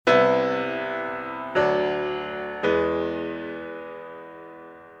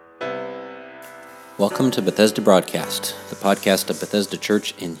Welcome to Bethesda Broadcast, the podcast of Bethesda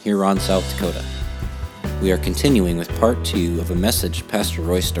Church in Huron, South Dakota. We are continuing with part 2 of a message Pastor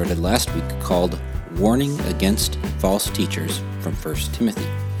Roy started last week called Warning Against False Teachers from 1 Timothy.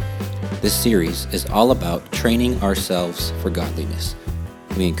 This series is all about training ourselves for godliness.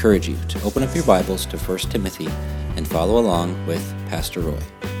 We encourage you to open up your Bibles to 1 Timothy and follow along with Pastor Roy.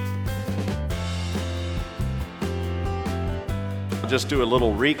 Just do a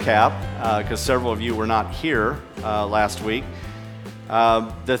little recap because several of you were not here last week.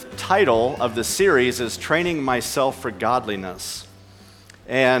 The title of the series is Training Myself for Godliness.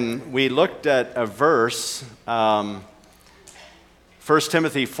 And we looked at a verse, 1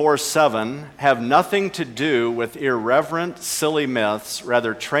 Timothy 4:7, have nothing to do with irreverent, silly myths,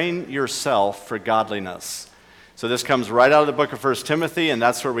 rather train yourself for godliness. So this comes right out of the book of 1 Timothy, and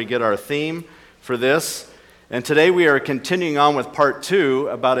that's where we get our theme for this. And today we are continuing on with part 2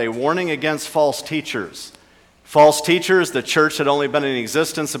 about a warning against false teachers. False teachers, the church had only been in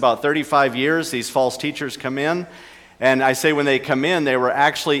existence about 35 years. These false teachers come in, and I say when they come in, they were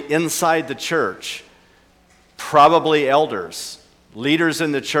actually inside the church, probably elders, leaders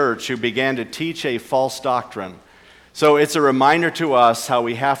in the church who began to teach a false doctrine. So it's a reminder to us how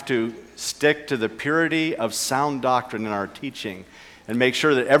we have to stick to the purity of sound doctrine in our teaching and make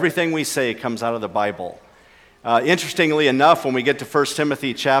sure that everything we say comes out of the Bible. Interestingly enough, when we get to 1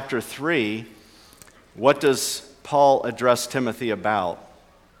 Timothy chapter 3, what does Paul address Timothy about?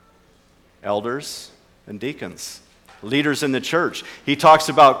 Elders and deacons, leaders in the church. He talks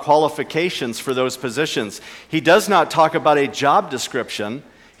about qualifications for those positions. He does not talk about a job description.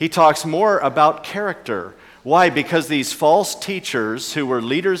 He talks more about character. Why? Because these false teachers who were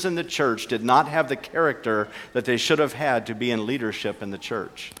leaders in the church did not have the character that they should have had to be in leadership in the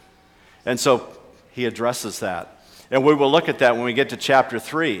church. And so he addresses that. And we will look at that when we get to chapter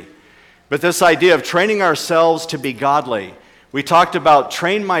 3. But this idea of training ourselves to be godly, we talked about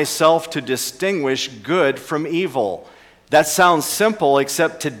train myself to distinguish good from evil. That sounds simple,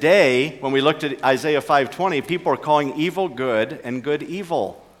 except today, when we looked at Isaiah 5:20, people are calling evil good and good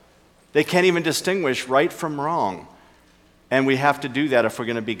evil. They can't even distinguish right from wrong. And we have to do that if we're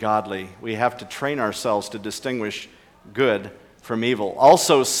going to be godly. We have to train ourselves to distinguish good from evil.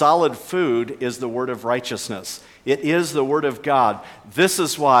 Also, solid food is the word of righteousness. It is the word of God. This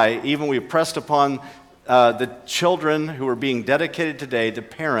is why even we pressed upon the children who are being dedicated today, the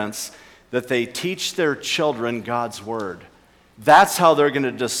parents, that they teach their children God's word. That's how they're going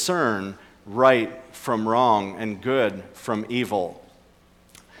to discern right from wrong and good from evil.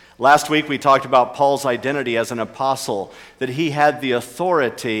 Last week we talked about Paul's identity as an apostle, that he had the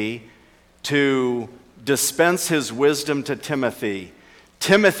authority to dispense his wisdom to Timothy.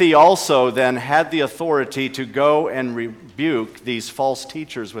 Timothy also then had the authority to go and rebuke these false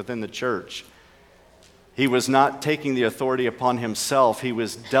teachers within the church. He was not taking the authority upon himself. He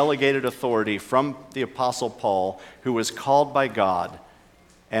was delegated authority from the Apostle Paul, who was called by God,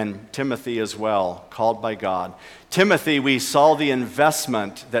 and Timothy as well, called by God. Timothy, we saw the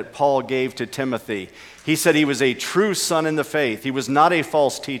investment that Paul gave to Timothy. He said he was a true son in the faith. He was not a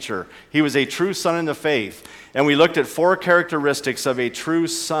false teacher. He was a true son in the faith. And we looked at 4 characteristics of a true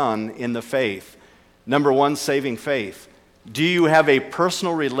son in the faith. Number 1, saving faith. Do you have a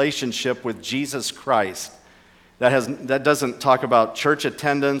personal relationship with Jesus Christ? That doesn't talk about church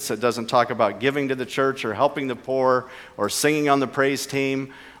attendance. It doesn't talk about giving to the church or helping the poor or singing on the praise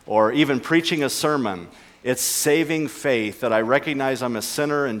team or even preaching a sermon. It's saving faith that I recognize I'm a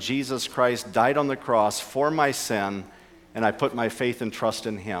sinner and Jesus Christ died on the cross for my sin, and I put my faith and trust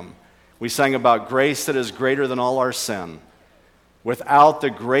in him. We sang about grace that is greater than all our sin. Without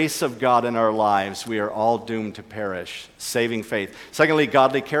the grace of God in our lives, we are all doomed to perish. Saving faith. Secondly,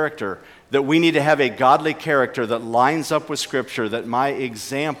 godly character. That we need to have a godly character that lines up with Scripture, that my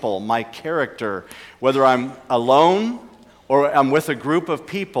example, my character, whether I'm alone or I'm with a group of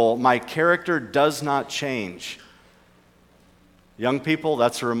people, my character does not change. Young people,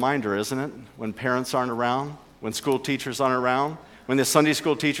 that's a reminder, isn't it? When parents aren't around, when school teachers aren't around, when the Sunday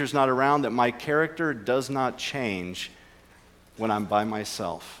school teacher's not around, that my character does not change when I'm by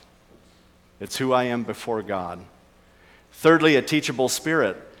myself. It's who I am before God. Thirdly, a teachable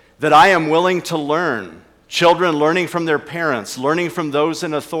spirit, that I am willing to learn. Children learning from their parents, learning from those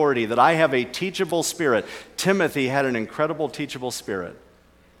in authority, that I have a teachable spirit. Timothy had an incredible teachable spirit.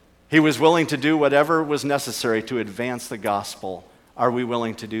 He was willing to do whatever was necessary to advance the gospel. Are we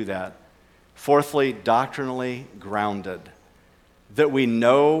willing to do that? Fourthly, doctrinally grounded. That we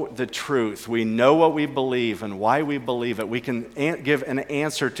know the truth. We know what we believe and why we believe it. We can give an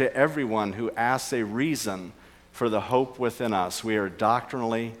answer to everyone who asks a reason for the hope within us. We are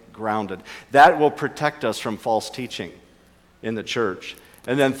doctrinally grounded. That will protect us from false teaching in the church.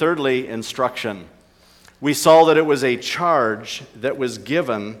 And then thirdly, instruction. We saw that it was a charge that was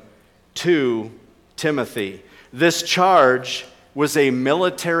given to Timothy. This charge was a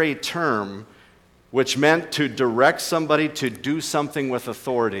military term which meant to direct somebody to do something with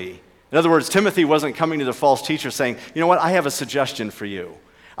authority. In other words, Timothy wasn't coming to the false teacher saying, you know what, I have a suggestion for you.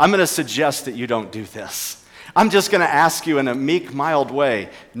 I'm going to suggest that you don't do this. I'm just going to ask you in a meek, mild way.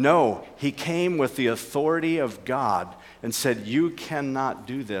 No, he came with the authority of God and said, you cannot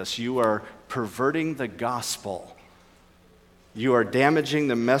do this. You are perverting the gospel. You are damaging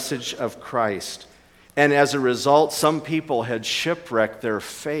the message of Christ. And as a result, some people had shipwrecked their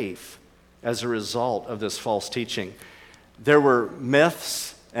faith as a result of this false teaching. There were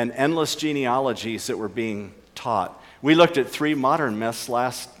myths and endless genealogies that were being taught. We looked at 3 modern myths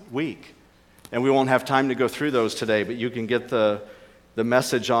last week. And we won't have time to go through those today, but you can get the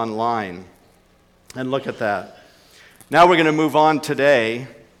message online and look at that. Now we're going to move on today,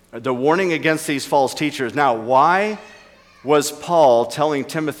 the warning against these false teachers. Now, why was Paul telling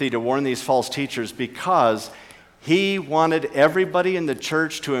Timothy to warn these false teachers? Because he wanted everybody in the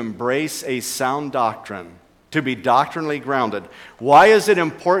church to embrace a sound doctrine, to be doctrinally grounded. Why is it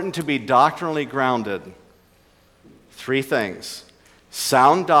important to be doctrinally grounded? 3 things.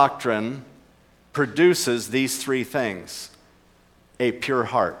 Sound doctrine produces these 3 things. A pure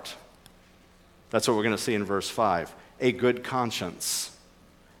heart. That's what we're going to see in verse 5. A good conscience.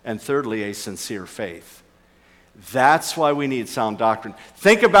 And thirdly, a sincere faith. That's why we need sound doctrine.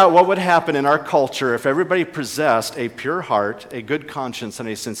 Think about what would happen in our culture if everybody possessed a pure heart, a good conscience, and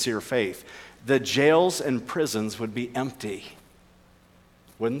a sincere faith. The jails and prisons would be empty.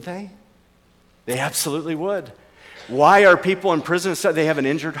 Wouldn't they? They absolutely would. Why are people in prison? They have an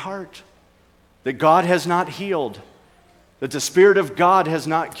injured heart that God has not healed, that the Spirit of God has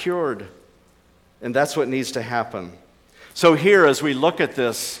not cured. And that's what needs to happen. So here, as we look at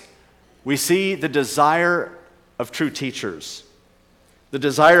this, we see the desire of true teachers. The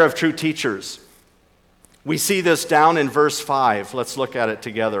desire of true teachers. We see this down in verse 5. Let's look at it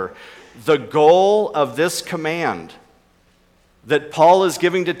together. The goal of this command that Paul is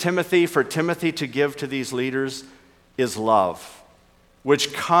giving to Timothy, for Timothy to give to these leaders, is love,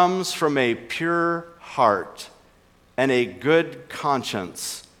 which comes from a pure heart and a good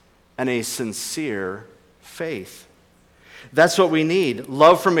conscience and a sincere faith. That's what we need,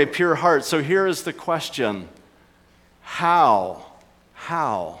 love from a pure heart. So here is the question. How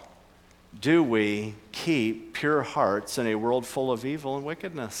do we keep pure hearts in a world full of evil and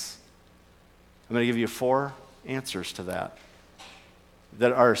wickedness? I'm going to give you 4 answers to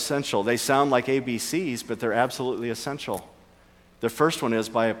that are essential. They sound like ABCs, but they're absolutely essential. The first one is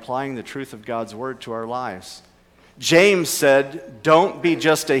by applying the truth of God's word to our lives. James said, don't be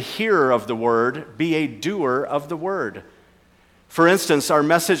just a hearer of the word, be a doer of the word. For instance, our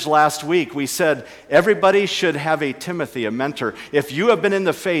message last week, we said everybody should have a Timothy, a mentor. If you have been in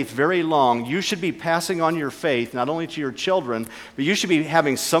the faith very long, you should be passing on your faith, not only to your children, but you should be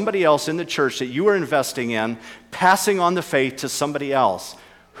having somebody else in the church that you are investing in, passing on the faith to somebody else.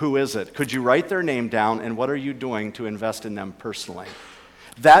 Who is it? Could you write their name down, and what are you doing to invest in them personally?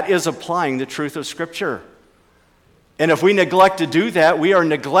 That is applying the truth of Scripture. And if we neglect to do that, we are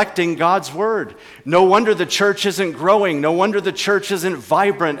neglecting God's word. No wonder the church isn't growing. No wonder the church isn't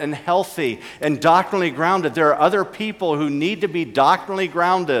vibrant and healthy and doctrinally grounded. There are other people who need to be doctrinally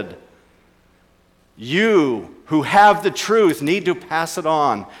grounded. You who have the truth need to pass it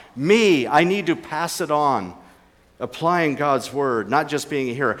on. Me, I need to pass it on. Applying God's word, not just being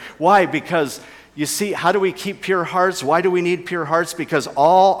a hearer. Why? Because you see, how do we keep pure hearts? Why do we need pure hearts? Because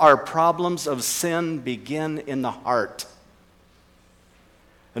all our problems of sin begin in the heart.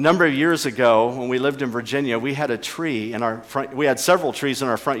 A number of years ago, when we lived in Virginia, we had a tree in our front. We had several trees in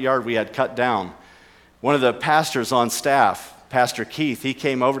our front yard we had cut down. One of the pastors on staff, Pastor Keith, he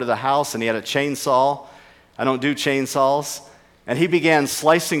came over to the house and he had a chainsaw. I don't do chainsaws. And he began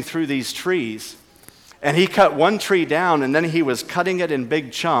slicing through these trees. And he cut one tree down, and then he was cutting it in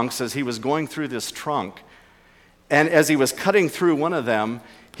big chunks as he was going through this trunk. And as he was cutting through one of them,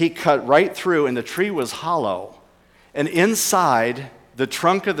 he cut right through, and the tree was hollow. And inside the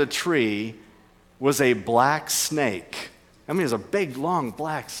trunk of the tree was a black snake. I mean, it was a big, long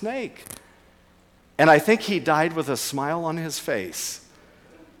black snake. And I think he died with a smile on his face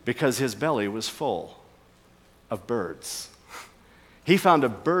because his belly was full of birds. He found a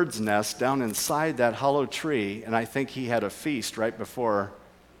bird's nest down inside that hollow tree, and I think he had a feast right before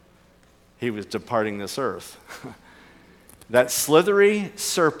he was departing this earth. That slithery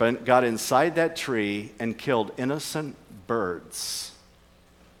serpent got inside that tree and killed innocent birds.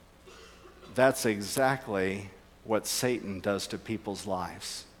 That's exactly what Satan does to people's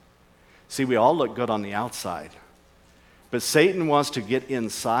lives. See, we all look good on the outside, but Satan wants to get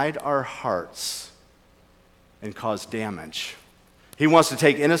inside our hearts and cause damage. He wants to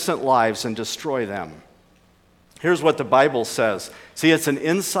take innocent lives and destroy them. Here's what the Bible says. See, it's an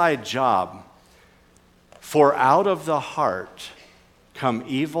inside job. For out of the heart come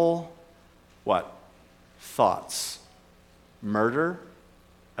evil, what? Thoughts. Murder,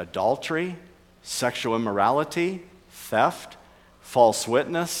 adultery, sexual immorality, theft, false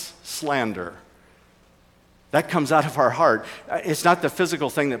witness, slander. That comes out of our heart. It's not the physical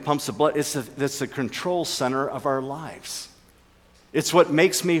thing that pumps the blood. It's the control center of our lives. It's what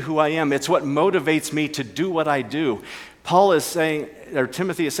makes me who I am. It's what motivates me to do what I do. Paul is saying, or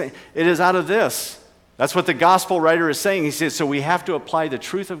Timothy is saying, it is out of this. That's what the gospel writer is saying. He says, so we have to apply the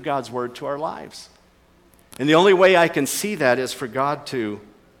truth of God's word to our lives. And the only way I can see that is for God to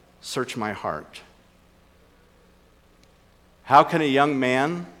search my heart. How can a young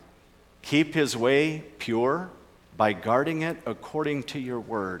man keep his way pure? By guarding it according to your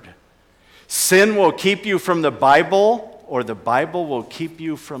word. Sin will keep you from the Bible, or the Bible will keep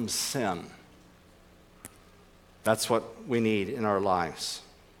you from sin. That's what we need in our lives.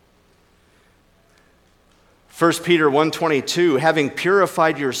 1 Peter 1:22, having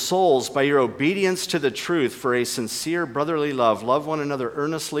purified your souls by your obedience to the truth for a sincere brotherly love, love one another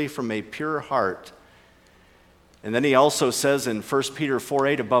earnestly from a pure heart. And then he also says in 1 Peter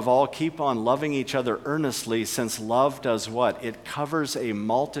 4:8, above all, keep on loving each other earnestly, since love does what? It covers a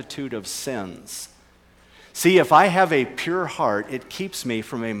multitude of sins. See, if I have a pure heart, it keeps me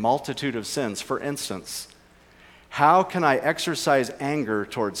from a multitude of sins. For instance, how can I exercise anger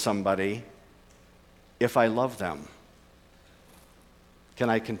towards somebody if I love them? Can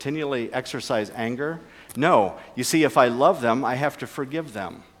I continually exercise anger? No. You see, if I love them, I have to forgive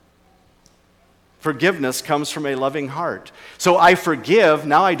them. Forgiveness comes from a loving heart. So I forgive,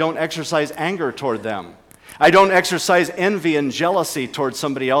 now I don't exercise anger toward them. I don't exercise envy and jealousy towards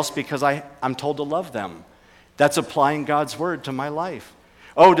somebody else because I'm told to love them. That's applying God's word to my life.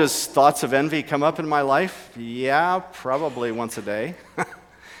 Oh, does thoughts of envy come up in my life? Yeah, probably once a day,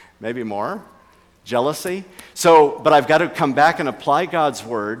 maybe more. Jealousy. But I've got to come back and apply God's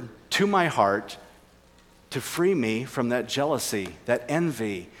word to my heart to free me from that jealousy, that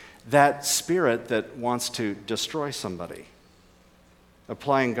envy, that spirit that wants to destroy somebody.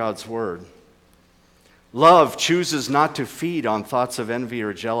 Applying God's word. Love chooses not to feed on thoughts of envy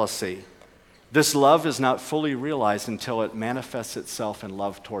or jealousy. This love is not fully realized until it manifests itself in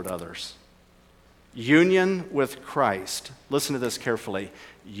love toward others. Union with Christ, listen to this carefully,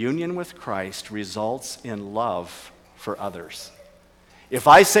 union with Christ results in love for others. If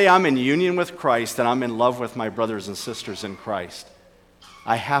I say I'm in union with Christ, then I'm in love with my brothers and sisters in Christ.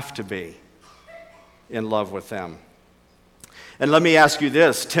 I have to be in love with them. And let me ask you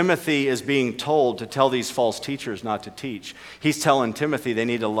this, Timothy is being told to tell these false teachers not to teach. He's telling Timothy they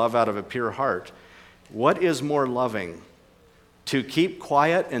need to love out of a pure heart. What is more loving? To keep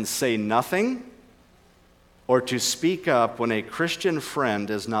quiet and say nothing, or to speak up when a Christian friend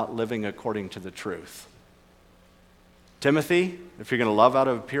is not living according to the truth? Timothy, if you're going to love out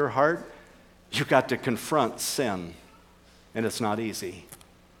of a pure heart, you've got to confront sin, and it's not easy.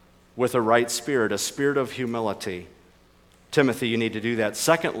 With a right spirit, a spirit of humility. Timothy, you need to do that.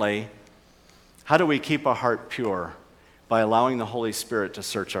 Secondly, how do we keep a heart pure? By allowing the Holy Spirit to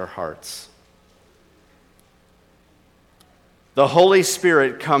search our hearts. The Holy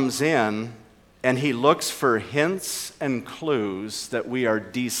Spirit comes in and he looks for hints and clues that we are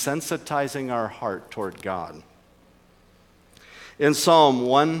desensitizing our heart toward God. In Psalm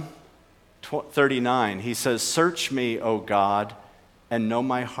 139, he says, search me, O God, and know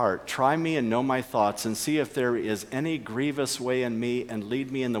my heart. Try me and know my thoughts, and see if there is any grievous way in me, and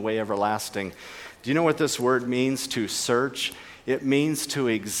lead me in the way everlasting. Do you know what this word means, to search? It means to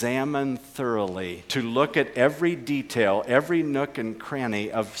examine thoroughly, to look at every detail, every nook and cranny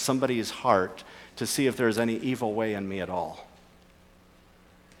of somebody's heart to see if there's any evil way in me at all.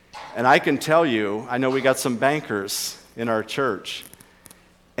 And I can tell you, I know we got some bankers in our church,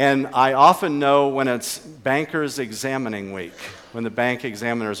 and I often know when it's bankers examining week, when the bank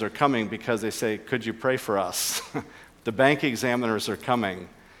examiners are coming, because they say, could you pray for us? The bank examiners are coming.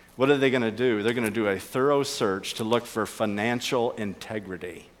 What are they going to do? They're going to do a thorough search to look for financial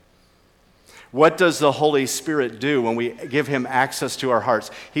integrity. What does the Holy Spirit do when we give him access to our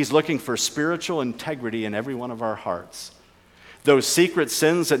hearts? He's looking for spiritual integrity in every one of our hearts. Those secret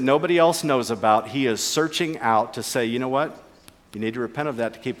sins that nobody else knows about, he is searching out to say, you know what? You need to repent of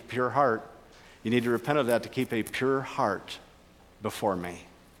that to keep a pure heart. You need to repent of that to keep a pure heart before me.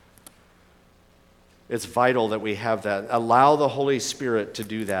 It's vital that we have that. Allow the Holy Spirit to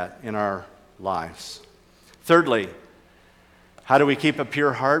do that in our lives. Thirdly, how do we keep a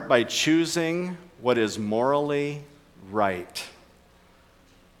pure heart? By choosing what is morally right.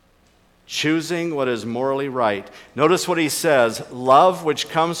 Choosing what is morally right. Notice what he says, love which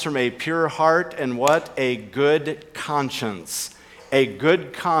comes from a pure heart and what? A good conscience. A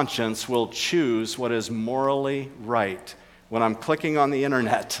good conscience will choose what is morally right. When I'm clicking on the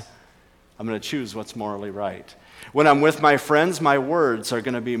internet, I'm going to choose what's morally right. When I'm with my friends, my words are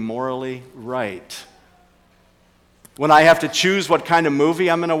going to be morally right. When I have to choose what kind of movie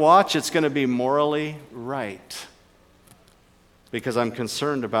I'm going to watch, it's going to be morally right. Because I'm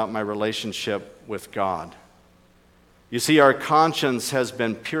concerned about my relationship with God. You see, our conscience has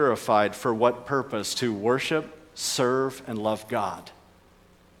been purified for what purpose? To worship, serve, and love God.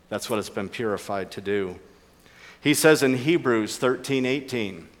 That's what it's been purified to do. He says in Hebrews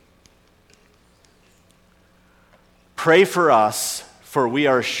 13:18, pray for us, for we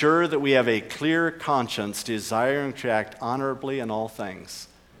are sure that we have a clear conscience, desiring to act honorably in all things.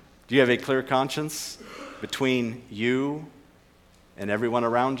 Do you have a clear conscience between you and everyone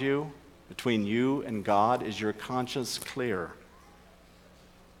around you? Between you and God? Is your conscience clear?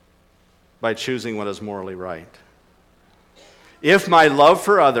 By choosing what is morally right. If my love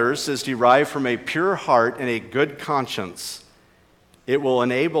for others is derived from a pure heart and a good conscience, it will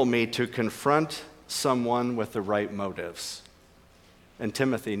enable me to confront someone with the right motives. And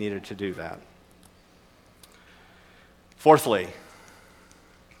Timothy needed to do that. Fourthly,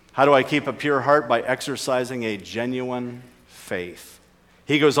 how do I keep a pure heart? By exercising a genuine faith.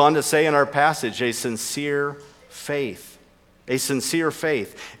 He goes on to say in our passage, a sincere faith. A sincere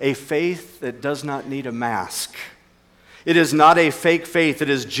faith. A faith that does not need a mask. It is not a fake faith. It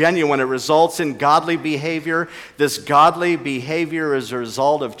is genuine. It results in godly behavior. This godly behavior is a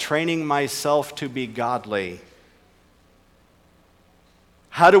result of training myself to be godly.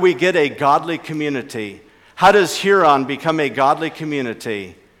 How do we get a godly community? How does Huron become a godly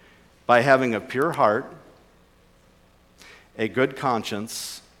community? By having a pure heart, a good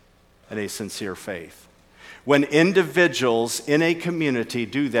conscience, and a sincere faith. When individuals in a community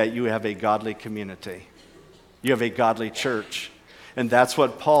do that, you have a godly community. You have a godly church. And that's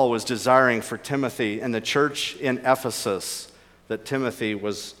what Paul was desiring for Timothy and the church in Ephesus that Timothy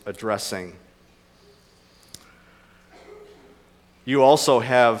was addressing. You also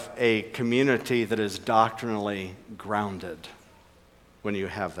have a community that is doctrinally grounded when you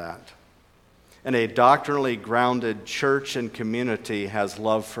have that. And a doctrinally grounded church and community has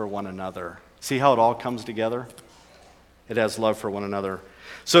love for one another. See how it all comes together? It has love for one another.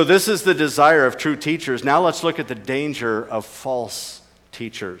 So this is the desire of true teachers. Now let's look at the danger of false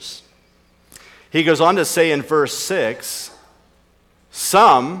teachers. He goes on to say in verse 6,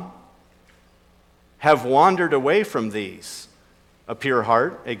 some have wandered away from these. A pure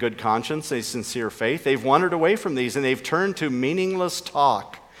heart, a good conscience, a sincere faith. They've wandered away from these and they've turned to meaningless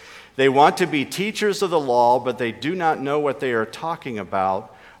talk. They want to be teachers of the law, but they do not know what they are talking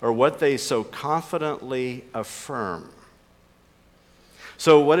about or what they so confidently affirm.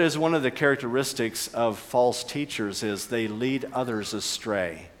 So what is one of the characteristics of false teachers is they lead others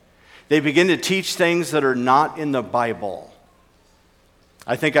astray. They begin to teach things that are not in the Bible.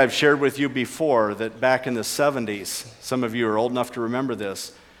 I think I've shared with you before that back in the 70s, some of you are old enough to remember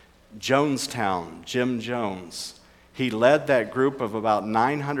this, Jonestown, Jim Jones, he led that group of about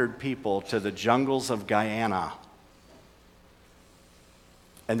 900 people to the jungles of Guyana.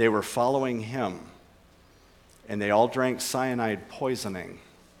 And they were following him. And they all drank cyanide poisoning.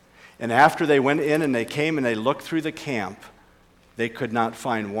 And after they went in and they came and they looked through the camp, they could not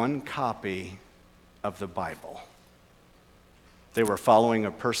find one copy of the Bible. They were following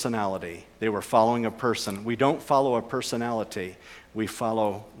a personality. They were following a person. We don't follow a personality. We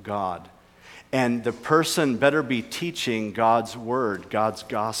follow God. And the person better be teaching God's word, God's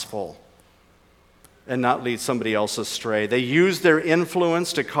gospel, and not lead somebody else astray. They use their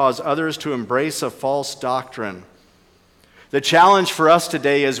influence to cause others to embrace a false doctrine. The challenge for us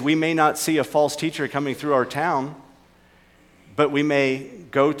today is we may not see a false teacher coming through our town, but we may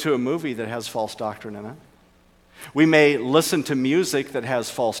go to a movie that has false doctrine in it. We may listen to music that has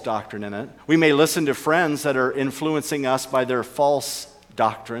false doctrine in it. We may listen to friends that are influencing us by their false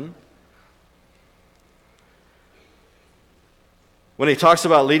doctrine. When he talks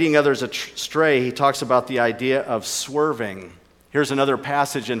about leading others astray, he talks about the idea of swerving. Here's another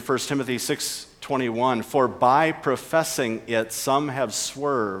passage in 1 Timothy 6, 21, for by professing it, some have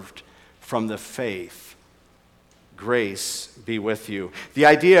swerved from the faith. Grace be with you. The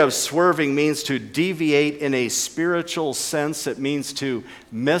idea of swerving means to deviate in a spiritual sense. It means to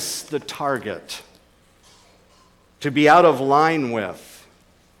miss the target, to be out of line with.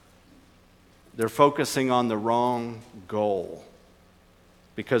 They're focusing on the wrong goal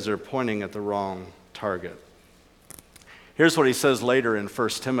because they're pointing at the wrong target. Here's what he says later in 1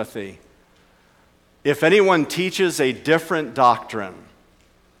 Timothy. If anyone teaches a different doctrine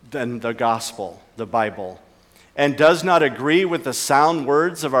than the gospel, the Bible, and does not agree with the sound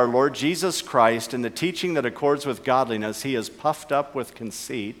words of our Lord Jesus Christ and the teaching that accords with godliness, he is puffed up with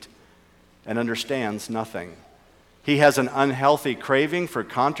conceit and understands nothing. He has an unhealthy craving for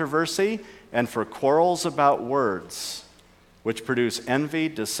controversy and for quarrels about words, which produce envy,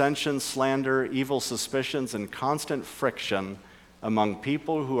 dissension, slander, evil suspicions, and constant friction among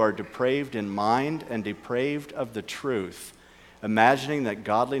people who are depraved in mind and depraved of the truth, imagining that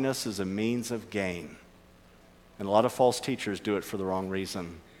godliness is a means of gain. And a lot of false teachers do it for the wrong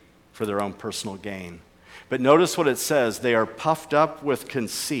reason, for their own personal gain. But notice what it says. They are puffed up with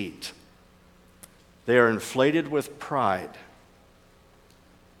conceit. They are inflated with pride.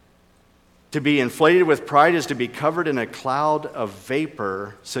 To be inflated with pride is to be covered in a cloud of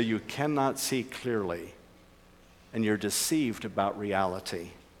vapor so you cannot see clearly, and you're deceived about reality.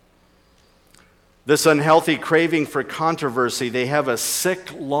 This unhealthy craving for controversy, they have a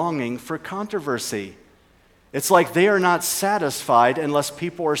sick longing for controversy. It's like they are not satisfied unless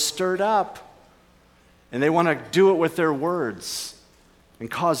people are stirred up. And they want to do it with their words and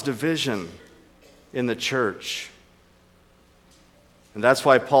cause division in the church. And that's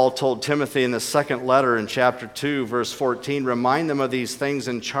why Paul told Timothy in the second letter in chapter 2, verse 14, remind them of these things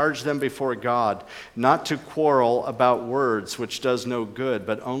and charge them before God, not to quarrel about words, which does no good,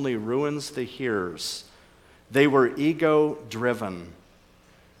 but only ruins the hearers. They were ego-driven.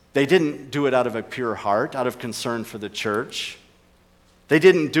 They didn't do it out of a pure heart, out of concern for the church. They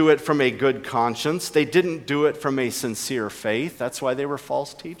didn't do it from a good conscience. They didn't do it from a sincere faith. That's why they were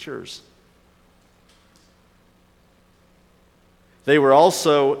false teachers. They were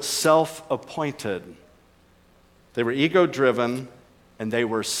also self-appointed. They were ego-driven, and they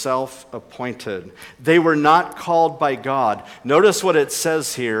were self-appointed. They were not called by God. Notice what it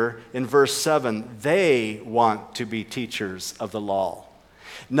says here in verse 7. They want to be teachers of the law.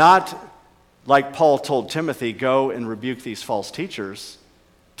 Not like Paul told Timothy, go and rebuke these false teachers.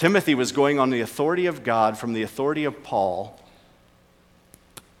 Timothy was going on the authority of God from the authority of Paul,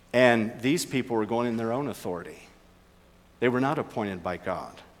 and these people were going in their own authority. They were not appointed by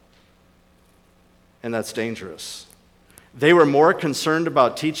God. And that's dangerous. They were more concerned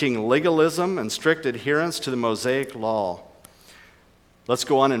about teaching legalism and strict adherence to the Mosaic law. Let's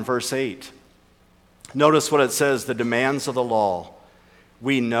go on in verse 8. Notice what it says, the demands of the law.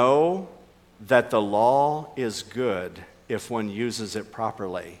 We know that the law is good if one uses it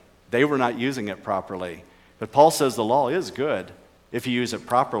properly. They were not using it properly. But Paul says the law is good if you use it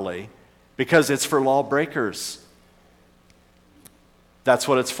properly because it's for lawbreakers. That's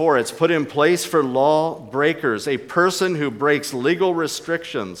what it's for. It's put in place for lawbreakers, a person who breaks legal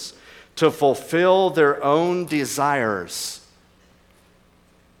restrictions to fulfill their own desires.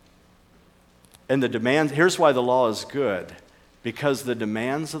 And the demands, here's why the law is good. Because the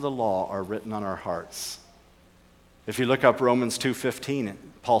demands of the law are written on our hearts. If you look up Romans 2:15,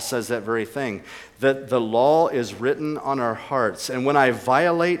 Paul says that very thing, that the law is written on our hearts. And when I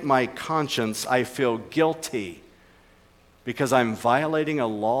violate my conscience, I feel guilty because I'm violating a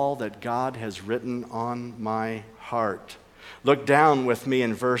law that God has written on my heart. Look down with me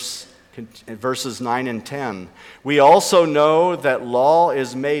in verses 9 and 10. We also know that law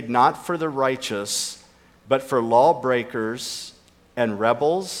is made not for the righteous, but for lawbreakers and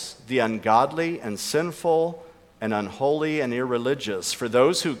rebels, the ungodly and sinful and unholy and irreligious, for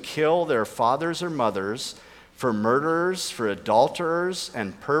those who kill their fathers or mothers, for murderers, for adulterers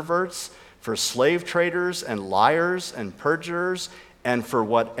and perverts, for slave traders and liars and perjurers, and for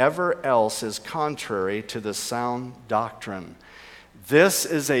whatever else is contrary to the sound doctrine. This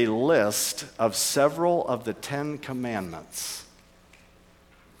is a list of several of the 10 commandments,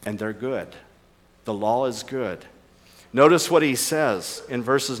 and they're good. The law is good. Notice what he says in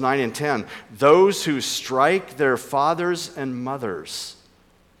verses 9 and 10. Those who strike their fathers and mothers.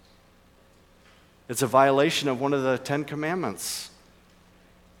 It's a violation of one of the 10 commandments.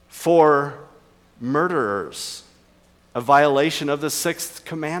 For murderers, a violation of the 6th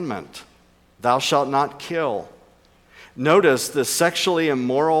commandment. Thou shalt not kill. Notice the sexually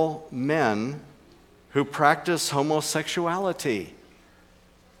immoral men who practice homosexuality.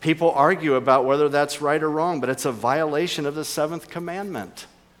 People argue about whether that's right or wrong, but it's a violation of the seventh commandment.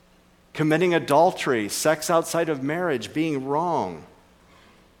 Committing adultery, sex outside of marriage, being wrong.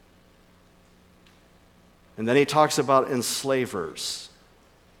 And then he talks about enslavers,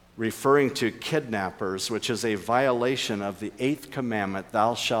 referring to kidnappers, which is a violation of the eighth commandment,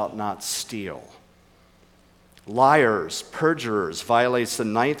 thou shalt not steal. Liars, perjurers, violates the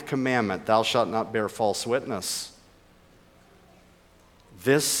ninth commandment, thou shalt not bear false witness.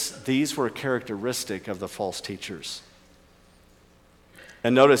 These were characteristic of the false teachers.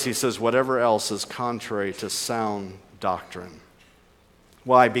 And notice he says, whatever else is contrary to sound doctrine.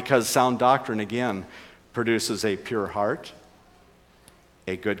 Why? Because sound doctrine, again, produces a pure heart,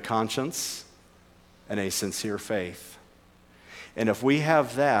 a good conscience, and a sincere faith. And if we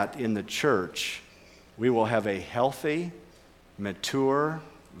have that in the church, we will have a healthy, mature,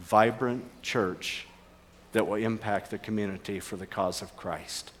 vibrant church that will impact the community for the cause of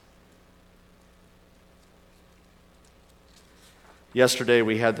Christ. Yesterday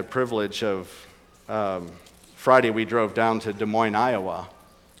we had the privilege of, Friday we drove down to Des Moines, Iowa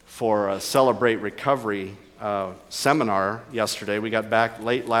for a Celebrate Recovery seminar yesterday. We got back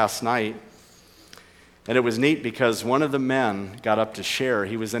late last night, and it was neat because one of the men got up to share.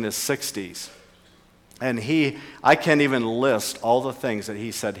 He was in his 60s, and I can't even list all the things that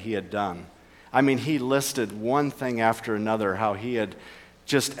he said he had done. I mean, he listed one thing after another, how he had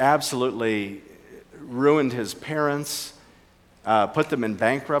just absolutely ruined his parents, put them in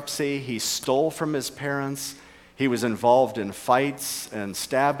bankruptcy. He stole from his parents. He was involved in fights and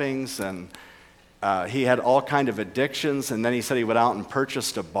stabbings, and he had all kind of addictions. And then he said he went out and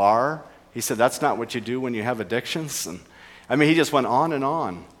purchased a bar. He said, that's not what you do when you have addictions. And I mean, he just went on and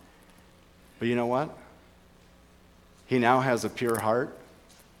on. But you know what? He now has a pure heart,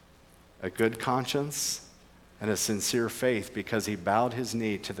 a good conscience, and a sincere faith because he bowed his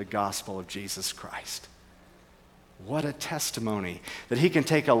knee to the gospel of Jesus Christ. What a testimony that he can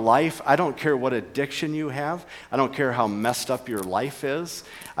take a life. I don't care what addiction you have. I don't care how messed up your life is.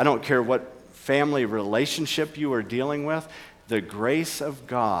 I don't care what family relationship you are dealing with. The grace of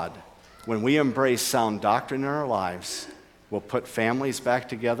God, when we embrace sound doctrine in our lives, will put families back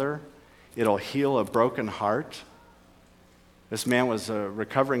together. It'll heal a broken heart. This man was a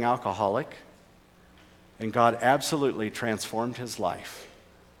recovering alcoholic, and God absolutely transformed his life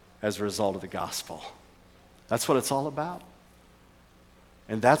as a result of the gospel. That's what it's all about.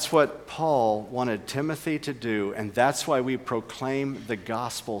 And that's what Paul wanted Timothy to do, and that's why we proclaim the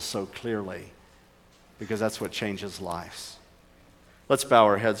gospel so clearly, because that's what changes lives. Let's bow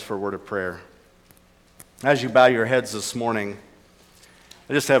our heads for a word of prayer. As you bow your heads this morning,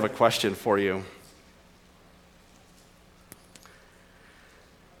 I just have a question for you.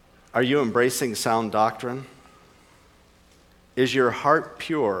 Are you embracing sound doctrine? Is your heart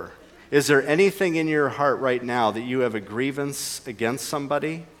pure? Is there anything in your heart right now that you have a grievance against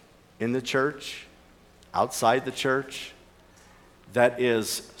somebody in the church, outside the church, that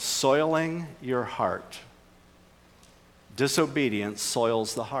is soiling your heart? Disobedience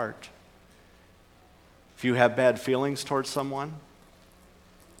soils the heart. If you have bad feelings towards someone,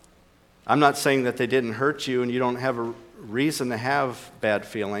 I'm not saying that they didn't hurt you and you don't have a reason to have bad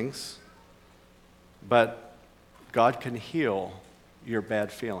feelings, but God can heal your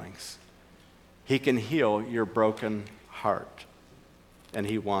bad feelings. He can heal your broken heart, and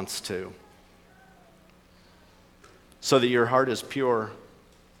he wants to. So that your heart is pure.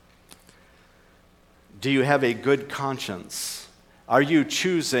 Do you have a good conscience? Are you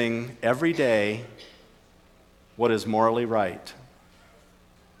choosing every day what is morally right?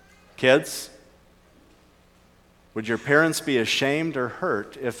 Kids, would your parents be ashamed or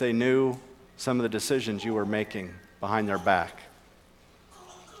hurt if they knew some of the decisions you were making behind their back?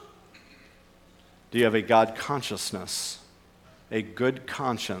 Do you have a God consciousness, a good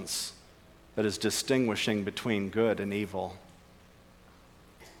conscience that is distinguishing between good and evil?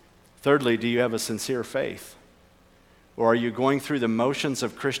 Thirdly, do you have a sincere faith? Or are you going through the motions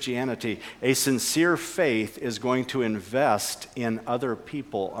of Christianity? A sincere faith is going to invest in other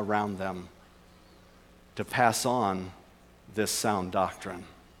people around them to pass on this sound doctrine.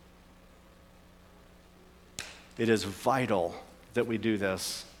 It is vital that we do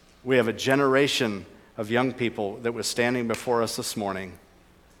this. We have a generation of young people that was standing before us this morning,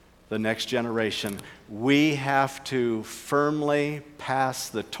 the next generation. We have to firmly pass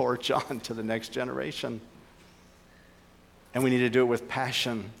the torch on to the next generation. And we need to do it with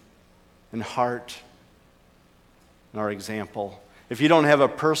passion and heart and our example. If you don't have a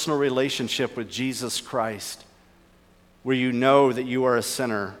personal relationship with Jesus Christ, where you know that you are a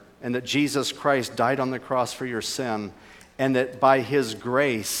sinner and that Jesus Christ died on the cross for your sin, and that by His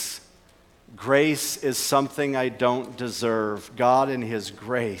grace is something I don't deserve. God in His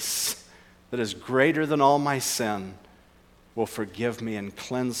grace that is greater than all my sin will forgive me and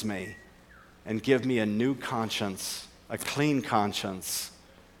cleanse me and give me a new conscience, a clean conscience,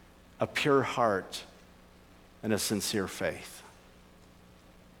 a pure heart, and a sincere faith.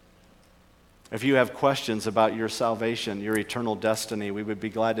 If you have questions about your salvation, your eternal destiny, we would be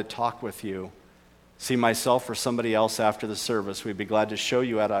glad to talk with you. See myself or somebody else after the service. We'd be glad to show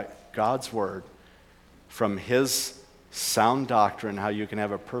you out of God's Word from His sound doctrine how you can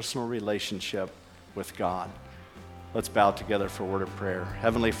have a personal relationship with God. Let's bow together for a word of prayer.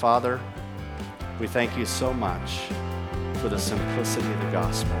 Heavenly Father, we thank you so much for the simplicity of the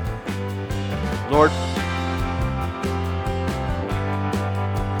gospel. Lord,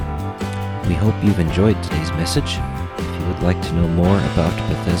 we hope you've enjoyed today's message. If you would like to know more about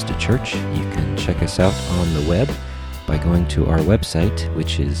Bethesda Church, you can check us out on the web by going to our website,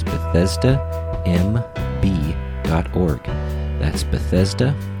 which is BethesdaMB.org. That's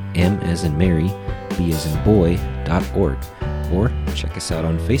Bethesda, M as in Mary, B as in boy.org. Or check us out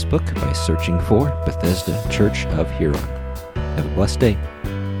on Facebook by searching for Bethesda Church of Huron. Have a blessed day.